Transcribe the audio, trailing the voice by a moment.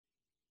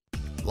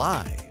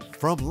Live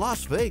from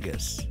Las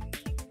Vegas,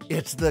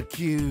 it's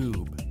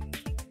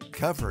theCUBE,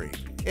 covering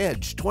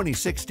Edge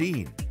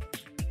 2016.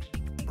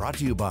 Brought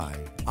to you by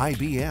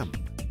IBM.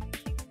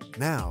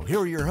 Now, here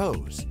are your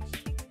hosts,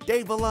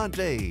 Dave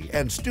Vellante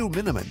and Stu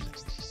Miniman.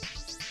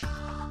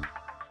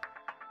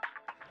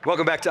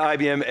 Welcome back to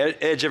IBM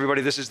Edge,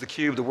 everybody. This is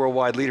theCUBE, the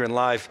worldwide leader in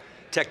live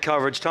tech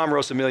coverage. Tom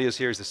Rosamilia is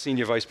here, he's the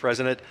Senior Vice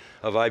President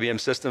of IBM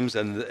Systems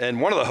and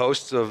one of the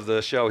hosts of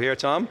the show here.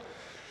 Tom,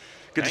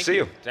 good to see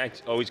you.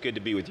 Thanks, always good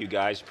to be with you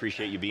guys.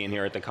 Appreciate you being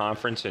here at the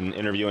conference and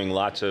interviewing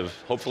lots of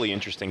hopefully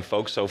interesting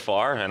folks so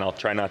far, and I'll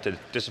try not to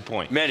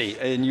disappoint. Many,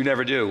 and you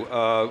never do.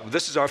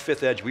 This is our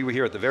fifth Edge. We were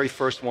here at the very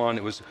first one.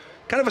 It was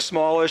kind of a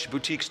smallish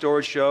boutique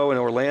storage show in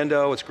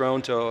Orlando. It's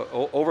grown to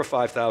over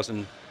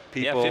 5,000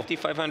 people. Yeah,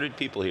 5,500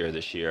 people here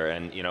this year,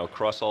 and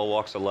across all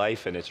walks of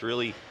life, and it's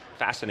really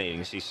fascinating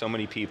to see so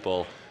many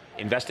people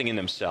investing in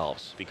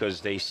themselves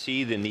because they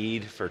see the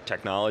need for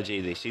technology,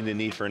 they see the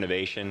need for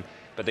innovation,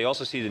 but they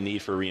also see the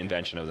need for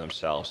reinvention of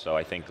themselves. So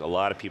I think a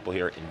lot of people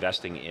here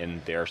investing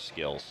in their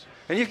skills.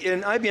 And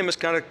IBM has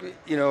kind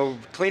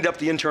of cleaned up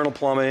the internal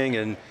plumbing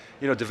and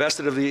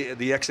divested of the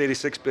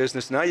x86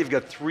 business. Now you've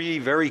got three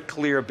very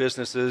clear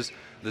businesses,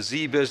 the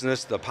Z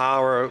business, the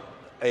Power,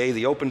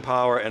 the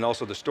OpenPOWER, and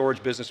also the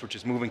storage business, which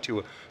is moving to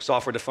a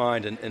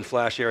software-defined and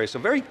flash area. So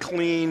very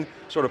clean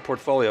sort of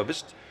portfolio.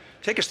 Just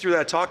take us through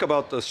that, talk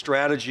about the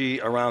strategy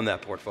around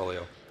that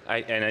portfolio.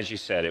 And as you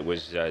said, it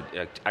was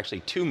actually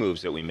two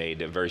moves that we made,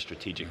 very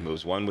strategic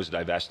moves. One was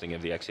divesting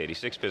of the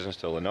x86 business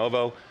to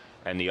Lenovo,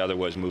 and the other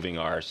was moving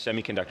our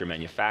semiconductor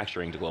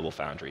manufacturing to Global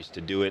Foundries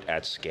to do it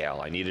at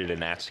scale. I needed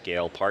an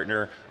at-scale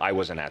partner. I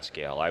wasn't at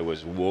scale. I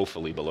was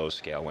woefully below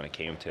scale when it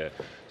came to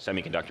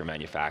semiconductor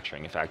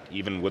manufacturing. In fact,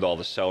 even with all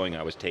the sewing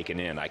I was taking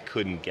in, I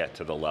couldn't get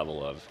to the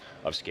level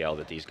of scale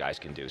that these guys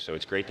can do. So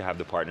it's great to have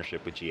the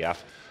partnership with GF,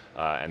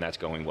 and that's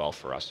going well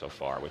for us so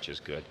far, which is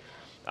good.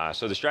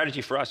 So the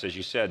strategy for us, as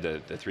you said,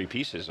 the three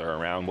pieces are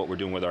around what we're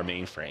doing with our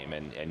mainframe,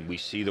 and we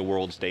see the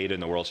world's data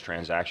and the world's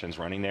transactions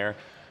running there.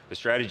 The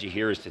strategy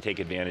here is to take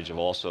advantage of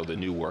also the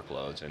new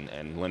workloads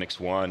and Linux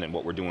One and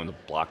what we're doing with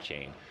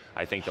blockchain.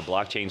 I think the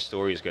blockchain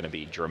story is going to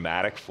be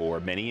dramatic for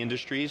many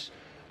industries,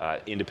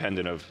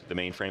 independent of the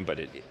mainframe, but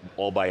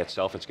all by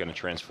itself it's going to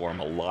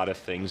transform a lot of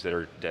things that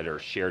are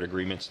shared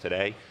agreements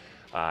today.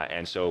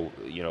 And so,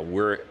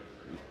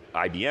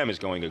 IBM is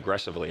going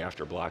aggressively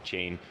after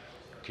blockchain,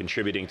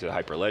 contributing to the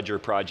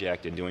HyperLedger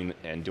project and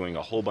doing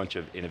a whole bunch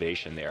of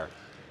innovation there.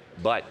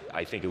 But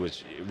I think it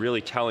was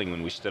really telling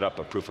when we stood up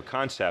a proof of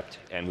concept,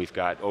 and we've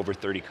got over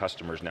 30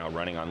 customers now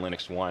running on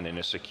Linux One in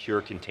a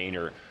secure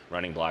container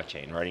running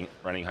blockchain,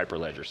 running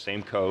HyperLedger.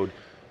 Same code,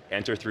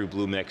 enter through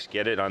Bluemix,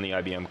 get it on the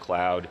IBM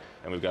cloud,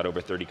 and we've got over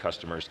 30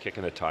 customers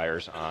kicking the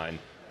tires on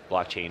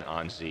blockchain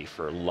on Z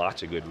for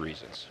lots of good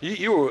reasons.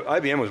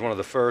 IBM was one of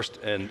the first,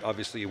 and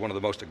obviously one of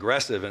the most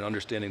aggressive in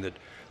understanding that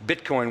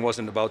Bitcoin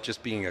wasn't about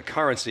just being a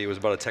currency, it was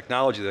about a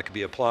technology that could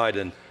be applied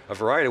in a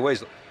variety of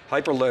ways.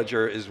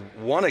 HyperLedger is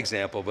one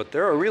example, but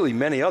there are really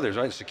many others,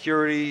 right?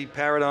 Security,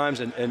 paradigms,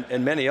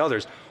 and many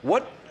others.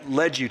 What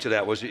led you to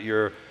that? Was it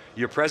your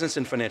presence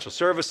in financial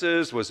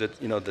services? Was it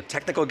the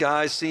technical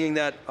guys seeing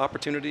that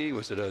opportunity?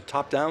 Was it a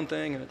top-down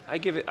thing? I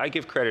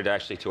give credit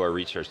actually to our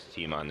research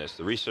team on this.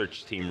 The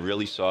research team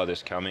really saw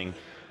this coming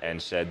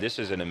and said, this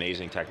is an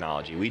amazing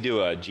technology. We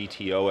do a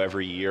GTO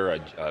every year,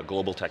 a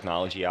Global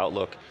Technology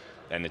Outlook,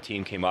 and the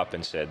team came up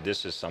and said,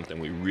 this is something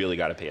we really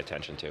got to pay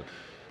attention to.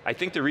 I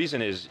think the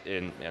reason is,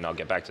 and I'll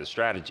get back to the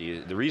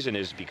strategy, the reason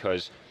is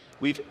because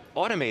we've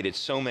automated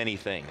so many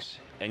things,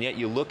 and yet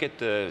you look at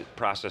the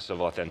process of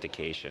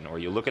authentication, or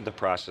you look at the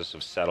process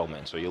of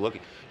settlements, or you look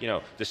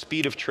at, the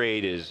speed of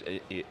trade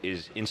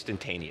is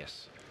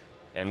instantaneous,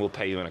 and we'll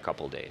pay you in a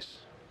couple of days.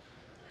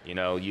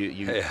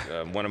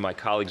 One of my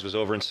colleagues was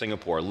over in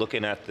Singapore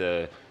looking at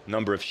the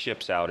number of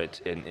ships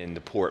out in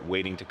the port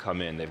waiting to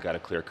come in. They've got to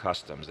clear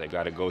customs. They've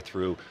got to go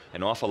through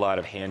an awful lot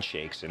of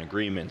handshakes and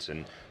agreements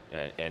and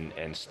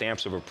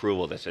stamps of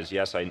approval that says,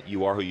 yes,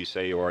 you are who you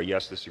say you are,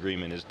 yes, this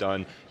agreement is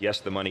done,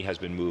 yes, the money has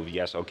been moved,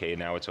 yes, okay,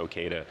 now it's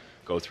okay to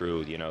go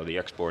through the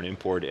export,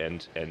 import,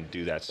 and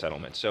do that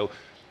settlement. So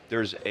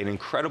there's an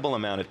incredible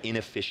amount of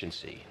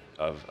inefficiency,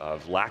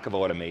 of lack of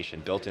automation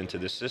built into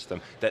this system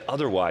that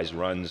otherwise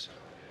runs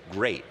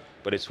great,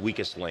 but it's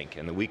weakest link,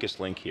 and the weakest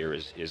link here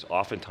is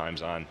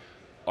oftentimes on,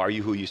 are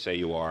you who you say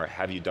you are,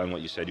 have you done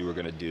what you said you were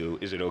going to do,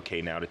 is it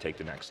okay now to take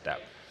the next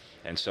step?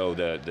 And so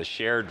the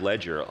shared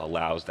ledger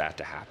allows that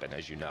to happen,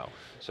 as you know.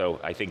 So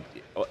I think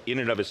in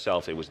and of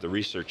itself, it was the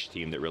research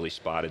team that really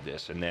spotted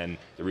this, and then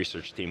the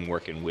research team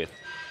working with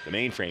the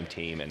mainframe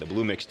team and the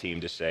Bluemix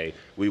team to say,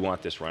 we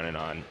want this running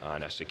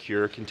on a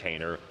secure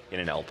container in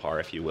an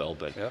LPAR, if you will,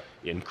 but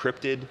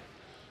encrypted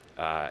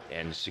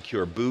and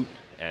secure boot,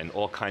 and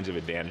all kinds of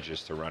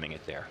advantages to running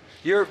it there.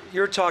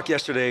 Your talk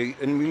yesterday,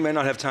 and we may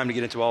not have time to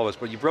get into all of this,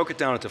 but you broke it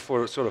down into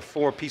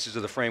four pieces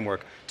of the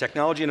framework: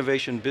 technology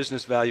innovation,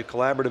 business value,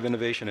 collaborative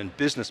innovation, and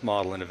business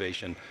model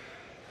innovation.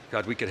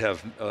 God, we could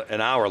have an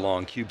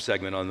hour-long CUBE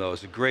segment on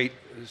those. A great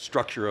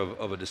structure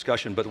of a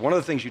discussion, but one of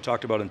the things you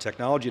talked about in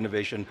technology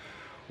innovation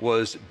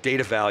was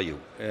data value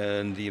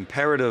and the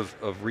imperative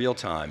of real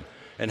time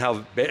and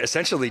how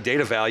essentially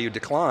data value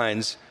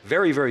declines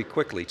very, very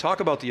quickly. Talk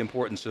about the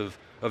importance of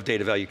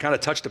data value. You kind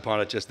of touched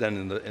upon it just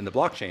then in the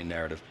blockchain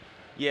narrative.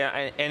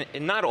 Yeah,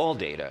 and not all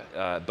data,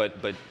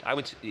 but I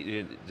would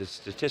say the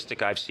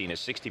statistic I've seen is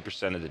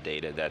 60% of the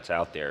data that's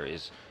out there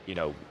is,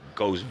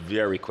 goes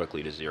very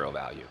quickly to zero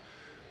value.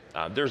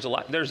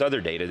 There's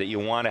other data that you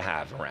want to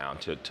have around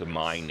to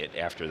mine it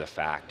after the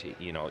fact,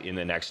 in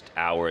the next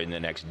hour, in the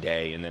next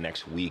day, in the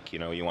next week,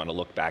 you want to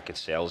look back at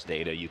sales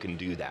data, you can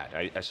do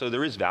that. So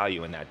there is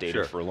value in that data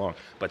Sure. for long,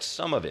 but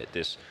some of it,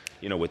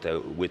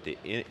 with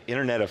the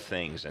Internet of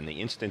Things and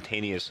the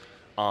instantaneous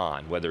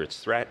on, whether it's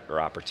threat or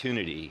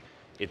opportunity,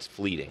 it's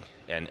fleeting.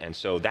 And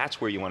so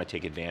that's where you want to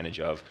take advantage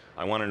of.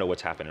 I want to know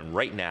what's happening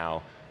right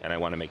now, and I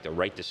want to make the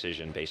right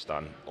decision based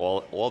on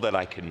all that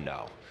I can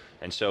know.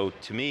 And so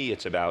to me,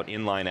 it's about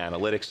inline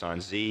analytics on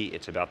Z,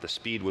 it's about the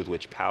speed with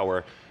which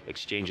Power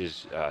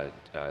exchanges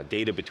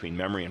data between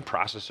memory and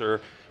processor,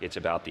 it's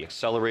about the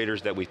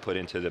accelerators that we've put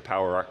into the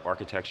Power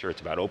architecture,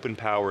 it's about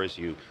OpenPOWER, as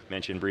you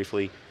mentioned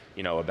briefly,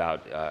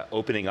 about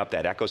opening up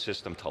that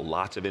ecosystem to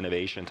lots of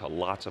innovation, to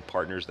lots of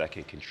partners that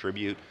can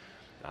contribute.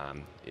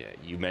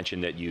 You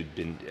mentioned that you'd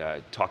been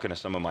talking to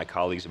some of my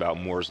colleagues about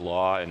Moore's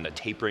Law and the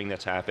tapering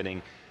that's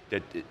happening.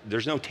 That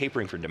there's no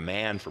tapering for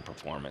demand for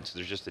performance,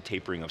 there's just a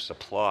tapering of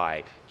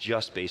supply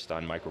just based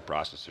on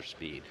microprocessor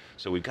speed.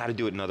 So we've got to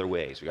do it in other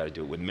ways. We've got to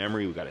do it with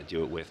memory, we've got to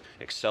do it with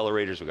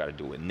accelerators, we've got to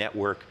do it with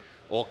network,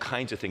 all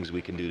kinds of things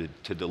we can do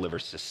to deliver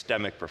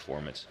systemic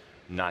performance,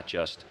 not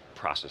just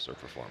processor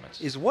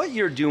performance. Is what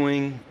you're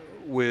doing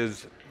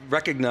with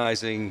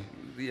recognizing,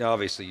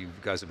 obviously you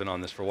guys have been on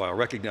this for a while,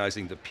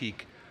 recognizing the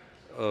peak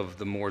of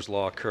the Moore's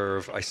Law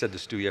curve. I said to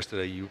Stu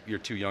yesterday, you're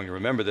too young to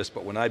remember this,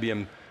 but when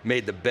IBM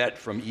made the bet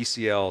from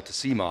ECL to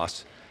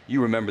CMOS, you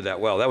remember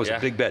that well. That was a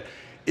big bet.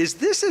 Is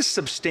this as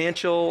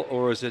substantial,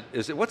 or is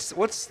it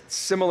what's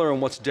similar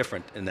and what's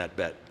different in that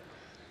bet?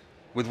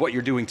 With what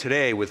you're doing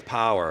today with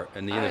Power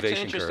and the innovation curve? It's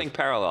an interesting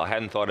parallel. I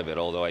hadn't thought of it,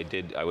 although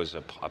I was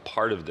a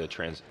part of the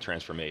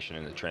transformation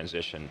and the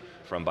transition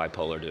from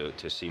bipolar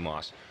to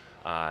CMOS.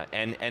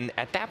 And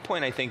at that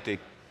point, I think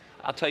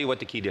I'll tell you what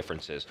the key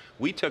difference is.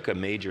 We took a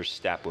major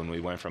step when we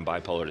went from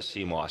bipolar to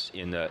CMOS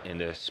in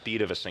the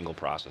speed of a single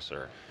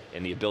processor,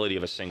 in the ability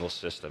of a single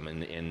system,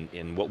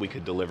 in what we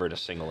could deliver at a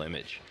single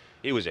image.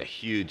 It was a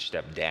huge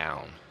step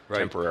down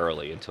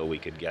temporarily until we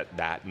could get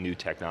that new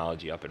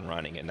technology up and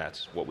running, and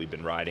that's what we've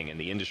been riding and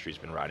the industry's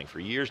been riding for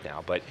years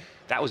now, but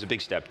that was a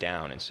big step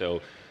down. And so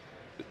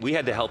we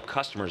had to help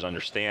customers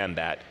understand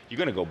that you're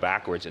going to go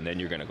backwards and then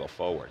you're going to go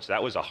forwards.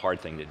 That was a hard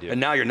thing to do. And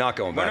now you're not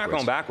going backwards. We're not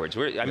going backwards.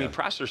 I mean,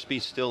 processor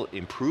speed's still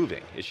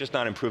improving. It's just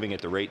not improving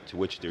at the rate to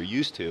which they're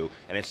used to,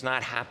 and it's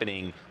not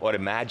happening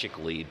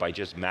automatically by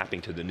just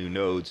mapping to the new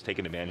nodes,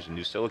 taking advantage of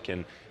new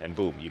silicon, and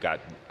boom, you got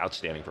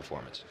outstanding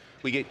performance.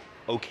 We get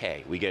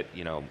okay. We get,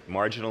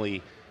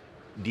 marginally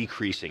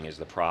decreasing is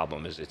the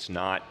problem, is it's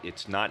not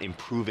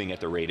improving at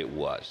the rate it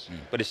was,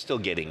 but it's still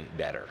getting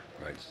better.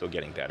 Right. It's still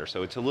getting better.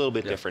 So it's a little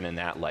bit different in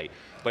that light.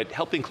 But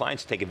helping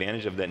clients take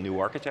advantage of that new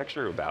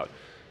architecture about,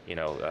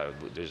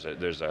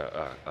 there's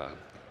a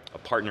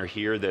partner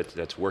here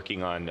that's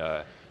working on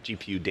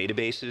GPU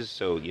databases,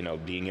 so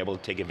being able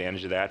to take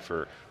advantage of that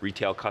for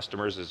retail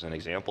customers as an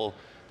example,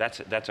 that's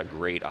a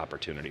great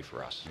opportunity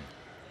for us.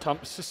 Tom,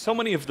 so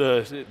many of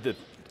the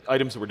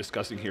items that we're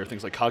discussing here,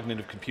 things like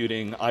cognitive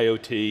computing,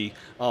 IoT,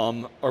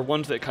 are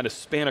ones that kind of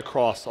span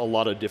across a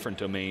lot of different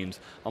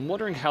domains. I'm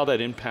wondering how that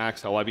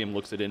impacts how IBM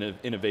looks at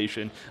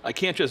innovation. I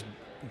can't just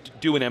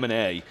do an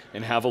M&A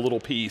and have a little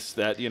piece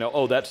that,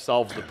 oh, that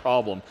solves the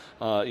problem.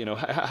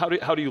 How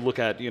do you look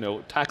at,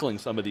 tackling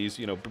some of these,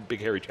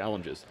 big hairy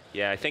challenges?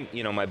 Yeah, I think,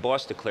 my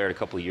boss declared a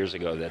couple of years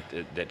ago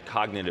that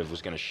cognitive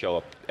was going to show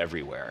up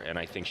everywhere, and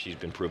I think she's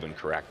been proven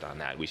correct on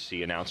that. We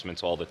see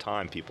announcements all the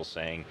time, people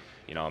saying,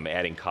 I'm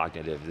adding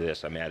cognitive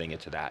this, I'm adding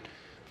it to that.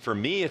 For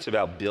me, it's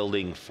about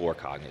building for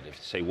cognitive.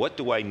 Say, what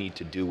do I need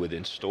to do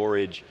within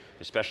storage,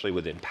 especially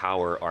within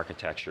Power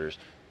architectures,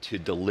 to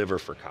deliver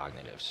for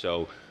cognitive?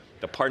 So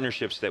the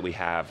partnerships that we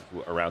have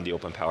around the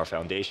OpenPOWER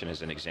Foundation,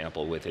 as an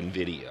example, with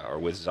NVIDIA, or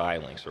with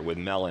Xilinx, or with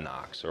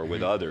Mellanox, or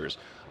with others,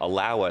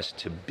 allow us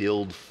to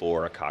build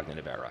for a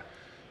cognitive era.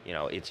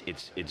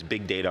 It's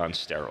big data on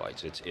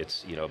steroids.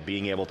 It's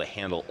being able to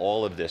handle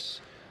all of this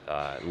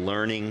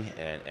learning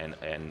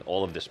and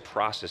all of this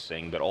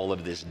processing, but all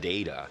of this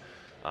data.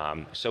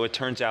 So it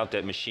turns out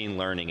that machine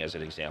learning, as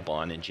an example,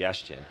 on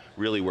ingestion,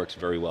 really works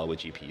very well with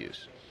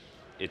GPUs.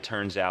 It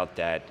turns out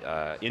that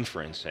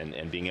inference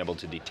and being able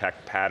to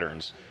detect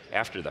patterns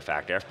after the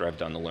fact, after I've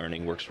done the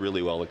learning, works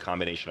really well with a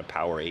combination of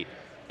Power 8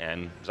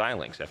 and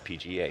Xilinx,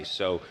 FPGA.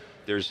 So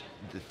there's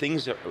the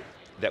things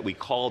that we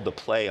called the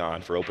play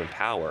on for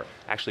OpenPOWER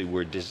actually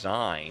were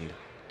designed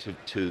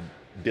to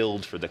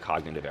build for the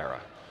cognitive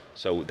era.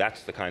 So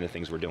that's the kind of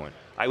things we're doing.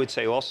 I would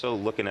say also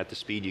looking at the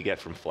speed you get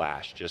from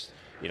Flash, just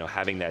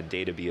having that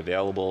data be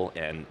available,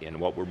 and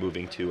what we're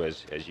moving to,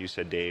 as you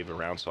said, Dave,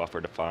 around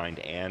software defined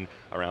and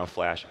around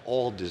Flash,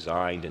 all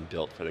designed and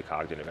built for the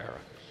cognitive era.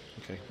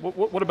 Okay.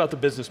 What about the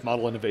business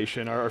model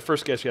innovation? Our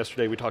first guest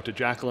yesterday, we talked to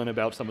Jacqueline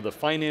about some of the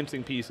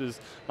financing pieces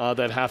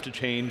that have to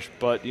change,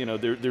 but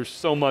there's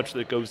so much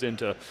that goes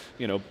into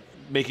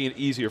making it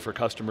easier for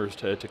customers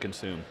to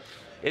consume.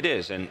 It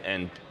is,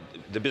 and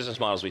the business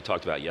models we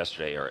talked about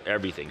yesterday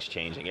everything's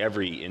changing.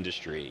 Every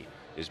industry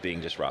is being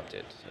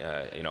disrupted.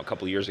 A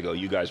couple of years ago,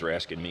 you guys were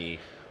asking me,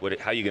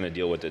 how are you going to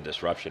deal with the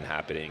disruption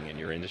happening in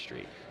your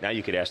industry? Now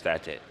you could ask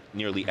that to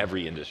nearly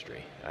every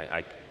industry.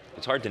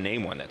 It's hard to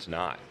name one that's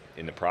not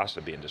in the process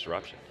of being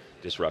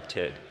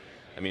disrupted.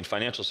 I mean,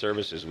 financial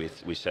services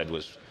we said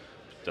was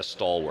the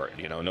stalwart.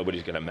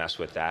 Nobody's going to mess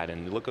with that.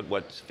 And look at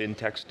what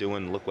fintech's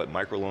doing. Look what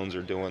microloans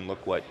are doing.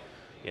 Look what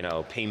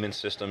payment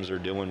systems are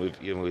doing.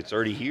 It's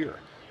already here.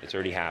 It's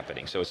already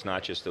happening. So it's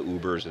not just the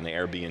Ubers and the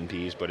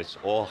Airbnbs, but it's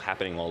all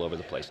happening all over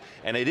the place.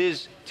 And it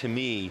is, to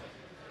me,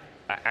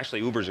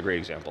 actually Uber's a great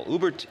example.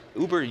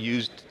 Uber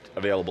used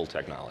available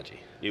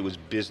technology. It was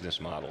business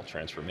model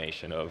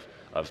transformation of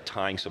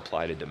tying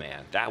supply to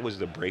demand. That was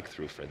the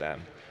breakthrough for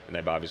them. And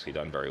they've obviously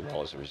done very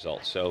well as a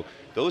result. So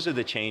those are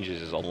the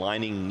changes, is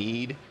aligning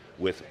need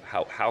with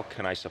how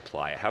can I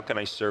supply it? How can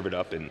I serve it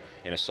up in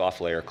a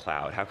soft layer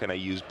cloud? How can I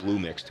use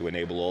Bluemix to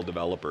enable all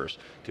developers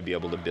to be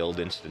able to build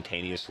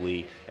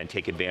instantaneously and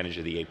take advantage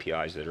of the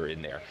APIs that are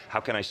in there? How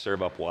can I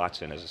serve up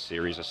Watson as a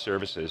series of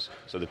services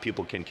so that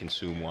people can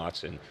consume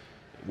Watson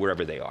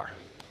wherever they are?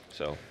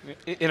 So,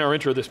 in our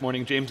intro this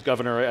morning, James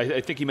Governor, I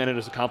think he meant it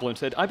as a compliment,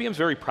 said IBM's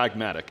very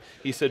pragmatic.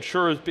 He said,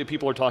 sure,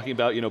 people are talking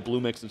about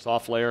Bluemix and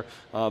soft layer,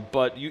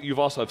 but you've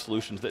also have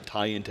solutions that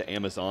tie into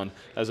Amazon,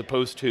 as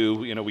opposed to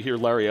we hear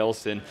Larry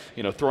Ellison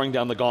throwing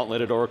down the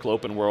gauntlet at Oracle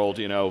Open World.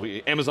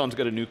 Amazon's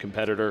got a new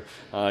competitor.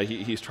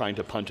 He's trying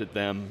to punch at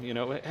them.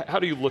 How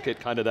do you look at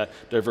kind of that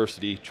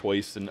diversity,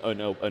 choice, and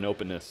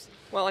openness?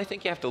 Well, I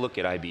think you have to look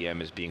at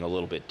IBM as being a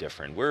little bit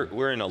different.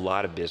 We're in a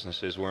lot of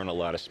businesses. We're in a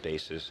lot of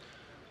spaces.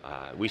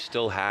 We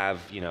still have,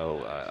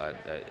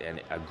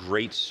 a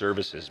great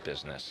services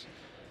business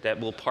that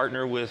will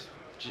partner with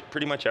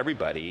pretty much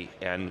everybody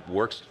and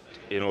works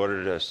in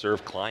order to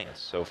serve clients.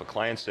 So if a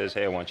client says,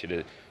 hey, I want you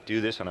to do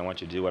this and I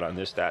want you to do it on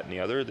this, that, and the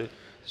other, the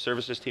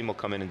services team will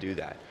come in and do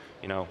that.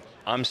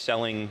 I'm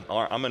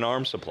an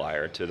ARM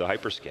supplier to the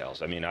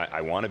hyperscales. I mean,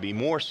 I want to be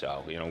more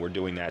so. We're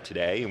doing that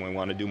today and we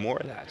want to do more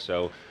of that.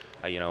 So,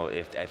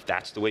 if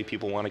that's the way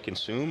people want to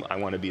consume, I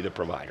want to be the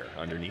provider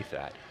underneath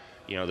that.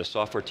 The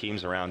software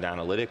teams around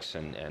analytics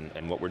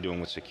and what we're doing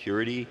with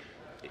security,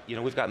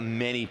 we've got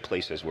many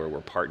places where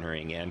we're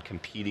partnering and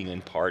competing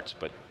in parts,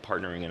 but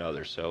partnering in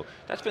others. So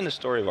that's been the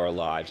story of our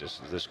lives, is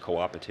this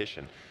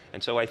co-opetition.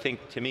 And so I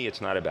think, to me,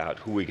 it's not about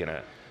who we're going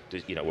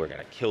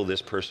to kill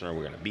this person or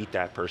we're going to beat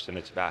that person.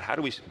 It's about how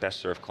do we best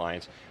serve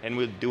clients, and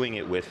we're doing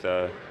it with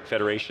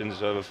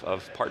federations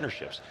of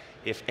partnerships.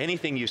 If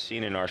anything you've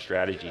seen in our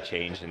strategy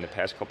change in the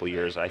past couple of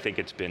years, I think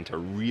it's been to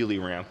really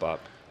ramp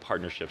up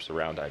partnerships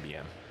around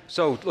IBM.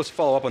 So let's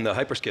follow up on the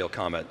hyperscale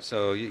comment.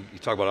 So you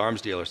talk about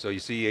arms dealer. So you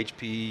see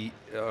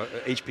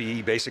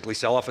HPE basically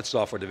sell off its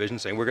software division,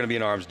 saying we're going to be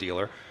an arms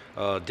dealer.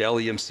 Dell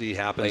EMC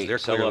happens. They're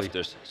sell clearly off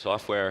their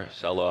software,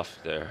 sell off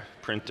their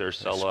printers,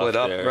 sell split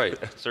off up, their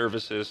right.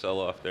 services, sell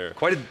off their...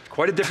 Quite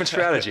a different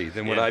strategy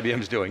than what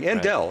IBM's doing. And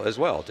right. Dell as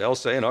well.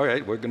 Dell's saying, all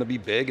right, we're going to be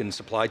big in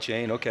supply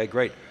chain. Okay,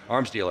 great,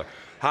 arms dealer.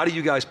 How do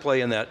you guys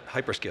play in that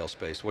hyperscale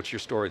space? What's your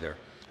story there?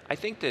 I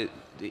think that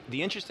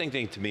the interesting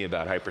thing to me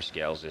about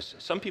hyperscales is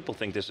some people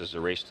think this is a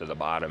race to the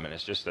bottom and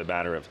it's just a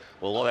matter of,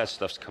 well, all that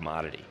stuff's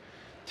commodity.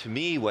 To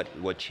me,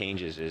 what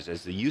changes is,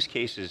 as the use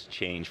cases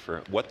change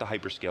for what the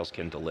hyperscales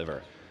can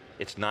deliver,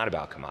 it's not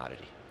about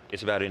commodity.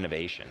 It's about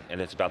innovation,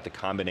 and it's about the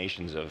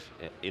combinations of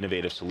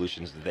innovative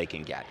solutions that they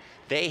can get.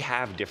 They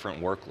have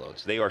different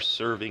workloads. They are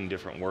serving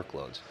different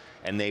workloads.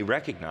 And they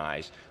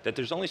recognize that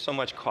there's only so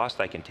much cost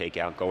I can take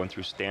out going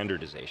through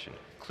standardization.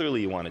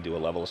 Clearly you want to do a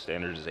level of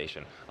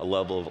standardization, a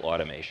level of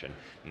automation.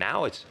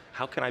 Now it's,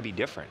 how can I be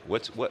different?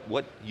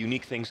 What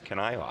unique things can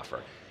I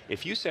offer?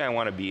 If you say I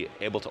want to be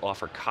able to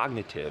offer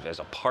cognitive as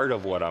a part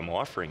of what I'm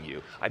offering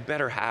you, I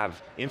better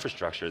have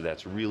infrastructure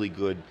that's really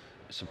good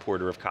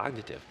supporter of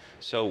cognitive.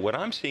 So what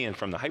I'm seeing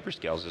from the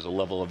hyperscales is a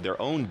level of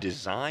their own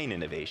design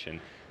innovation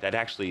that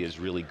actually is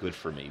really good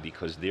for me,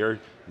 because they're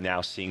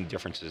now seeing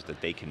differences that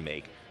they can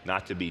make,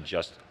 not to be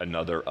just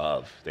another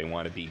of. They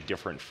want to be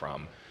different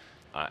from,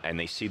 and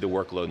they see the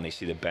workload and they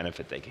see the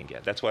benefit they can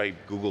get. That's why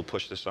Google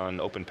pushed this on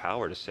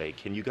OpenPOWER to say,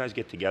 can you guys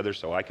get together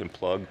so I can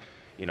plug,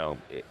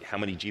 how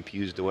many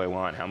GPUs do I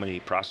want, how many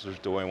processors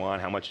do I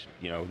want, how much,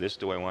 this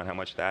do I want, how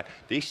much that.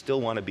 They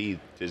still want to be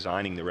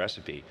designing the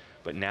recipe,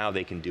 but now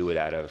they can do it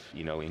out of,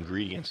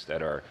 ingredients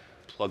that are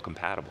plug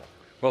compatible.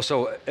 Well,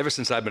 so ever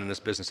since I've been in this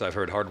business, I've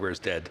heard hardware is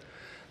dead,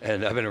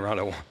 and I've been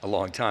around a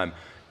long time.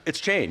 It's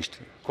changed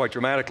quite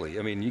dramatically.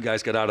 I mean, you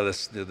guys got out of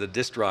the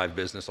disk drive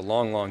business a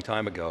long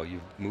time ago.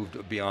 You've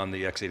moved beyond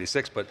the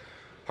x86, but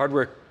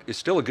hardware is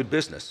still a good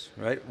business,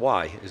 right?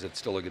 Why is it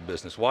still a good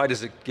business? Why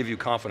does it give you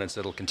confidence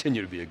that it'll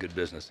continue to be a good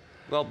business?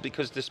 Well,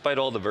 because despite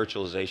all the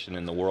virtualization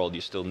in the world,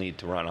 you still need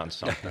to run on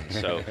something.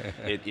 So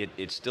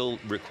it still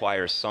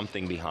requires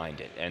something behind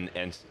it.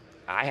 And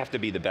I have to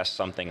be the best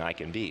something I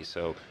can be.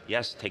 So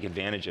yes, take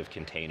advantage of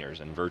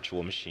containers and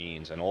virtual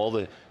machines and all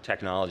the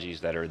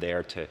technologies that are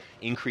there to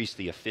increase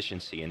the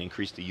efficiency and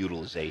increase the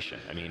utilization.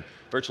 I mean,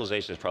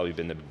 virtualization has probably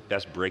been the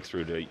best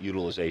breakthrough to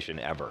utilization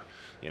ever.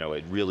 You know,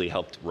 it really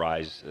helped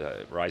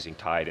rising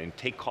tide and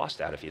take cost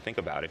out. If you think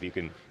about it, if you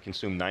can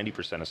consume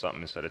 90% of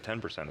something instead of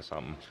 10% of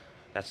something,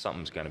 that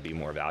something's going to be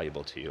more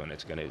valuable to you,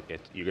 and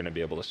you're going to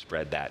be able to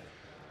spread that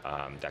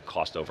that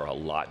cost over a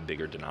lot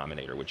bigger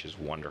denominator, which is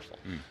wonderful.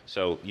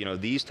 So, you know,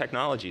 these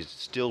technologies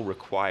still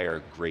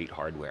require great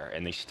hardware,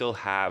 and they still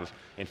have,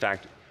 in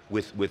fact,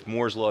 with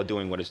Moore's Law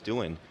doing what it's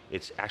doing,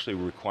 it's actually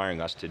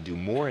requiring us to do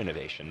more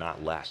innovation,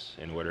 not less,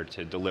 in order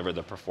to deliver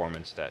the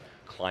performance that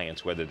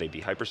clients, whether they be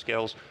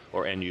hyperscales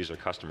or end user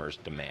customers,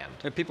 demand.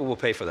 And people will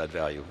pay for that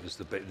value, is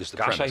the premise.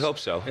 Gosh, I hope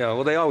so. Yeah,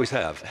 well, they always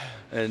have.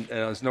 And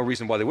there's no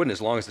reason why they wouldn't, as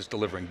long as it's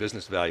delivering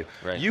business value.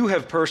 Right. You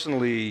have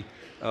personally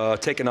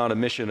taken on a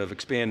mission of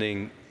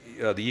expanding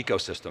the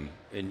ecosystem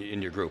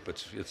in your group.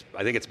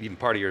 I think it's even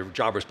part of your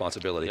job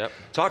responsibility. Yep.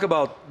 Talk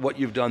about what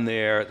you've done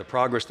there, the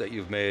progress that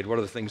you've made, what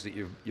are the things that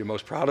you're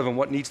most proud of, and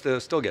what needs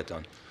to still get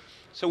done?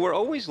 So we're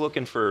always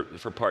looking for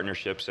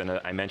partnerships, and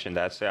I mentioned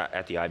that's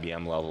at the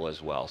IBM level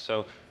as well.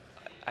 So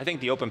I think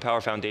the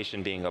OpenPOWER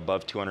Foundation being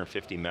above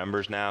 250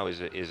 members now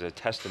is a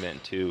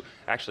testament to,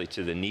 actually,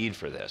 to the need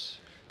for this,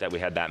 that we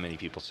had that many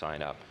people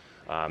sign up.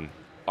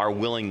 Our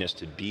willingness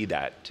to be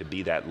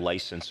that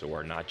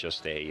licensor, not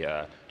just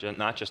a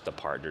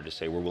partner, to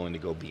say we're willing to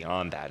go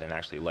beyond that and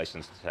actually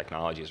license the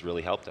technology has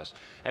really helped us.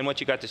 And what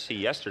you got to see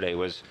yesterday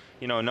was,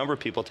 you know, a number of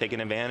people taking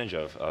advantage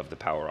of the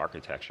Power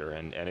architecture,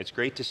 and it's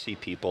great to see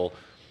people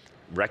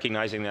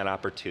recognizing that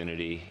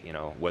opportunity, you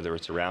know, whether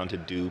it's around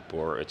Hadoop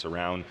or it's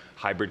around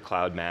hybrid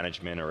cloud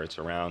management or it's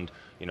around,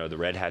 you know, the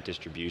Red Hat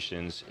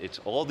distributions. It's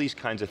all these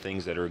kinds of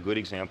things that are good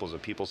examples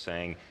of people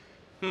saying,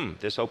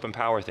 this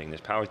OpenPOWER thing, this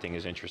Power thing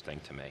is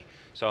interesting to me.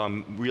 So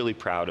I'm really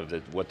proud of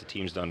what the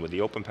team's done with the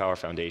OpenPOWER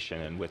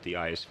Foundation and with the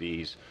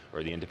ISVs,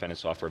 or the independent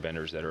software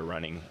vendors that are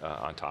running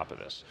on top of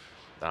this.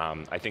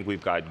 I think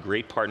we've got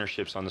great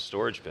partnerships on the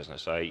storage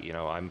business.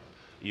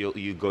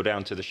 You go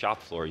down to the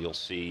shop floor, you'll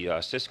see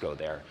Cisco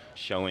there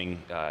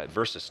showing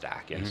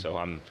VersaStack, and so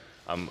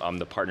I'm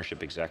the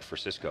partnership exec for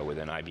Cisco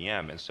within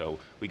IBM, and so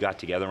we got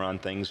together on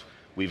things.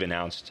 We've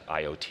announced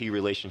IoT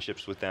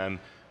relationships with them.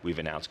 We've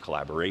announced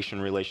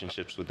collaboration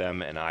relationships with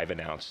them, and I've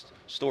announced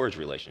storage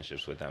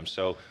relationships with them.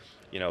 So,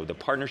 you know, the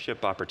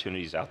partnership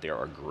opportunities out there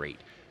are great,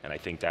 and I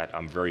think that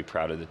I'm very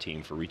proud of the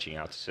team for reaching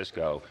out to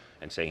Cisco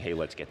and saying, hey,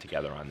 let's get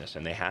together on this,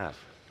 and they have.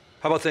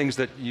 How about things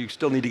that you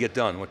still need to get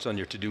done? What's on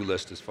your to-do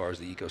list as far as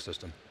the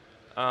ecosystem?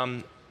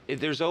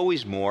 There's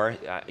always more.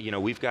 You know,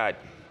 we've got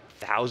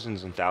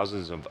thousands and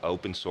thousands of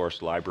open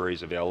source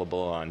libraries available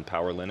on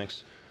Power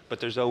Linux. But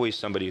there's always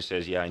somebody who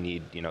says, yeah, I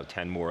need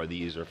 10 more of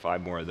these or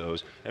 5 more of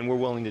those, and we're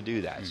willing to do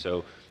that.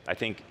 So I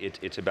think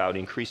it's about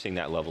increasing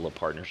that level of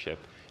partnership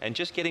and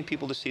just getting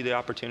people to see the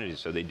opportunities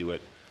so they do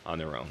it on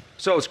their own.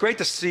 So it's great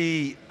to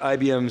see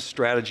IBM's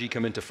strategy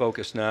come into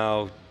focus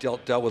now,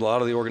 dealt with a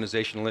lot of the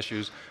organizational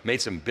issues,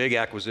 made some big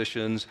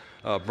acquisitions,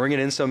 bringing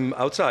in some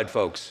outside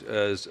folks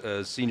as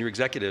senior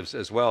executives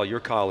as well,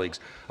 your colleagues.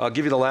 I'll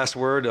give you the last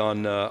word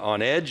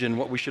on Edge and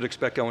what we should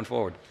expect going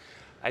forward.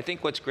 I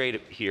think what's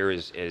great here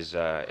is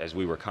as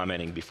we were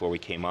commenting before we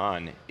came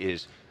on,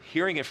 is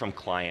hearing it from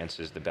clients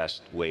is the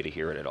best way to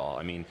hear it at all.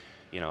 I mean,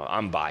 you know,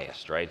 I'm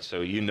biased, right? So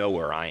you know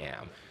where I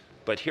am.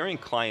 But hearing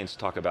clients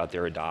talk about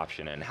their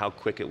adoption and how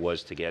quick it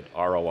was to get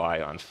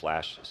ROI on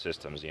flash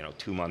systems,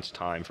 2 months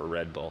time for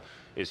Red Bull,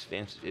 is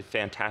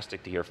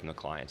fantastic to hear from the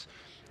clients.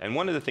 And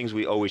one of the things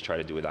we always try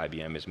to do with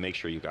IBM is make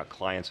sure you've got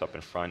clients up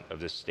in front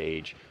of this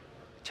stage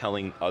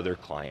telling other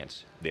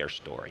clients their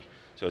story.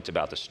 So it's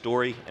about the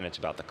story and it's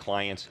about the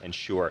clients, and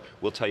sure,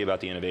 we'll tell you about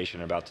the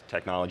innovation, about the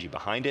technology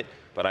behind it,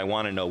 but I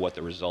want to know what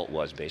the result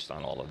was based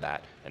on all of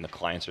that, and the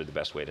clients are the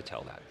best way to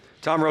tell that.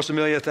 Tom,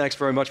 Rosamilia, thanks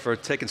very much for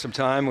taking some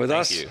time with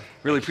us. Thank you.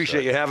 Really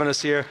appreciate you having us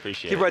here.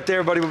 Appreciate it. Keep right there,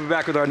 everybody. We'll be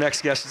back with our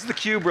next guest. This is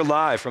theCUBE, we're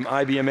live from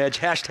IBM Edge,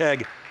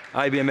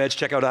 #IBM Edge.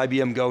 Check out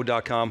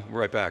ibmgo.com. We're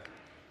right back.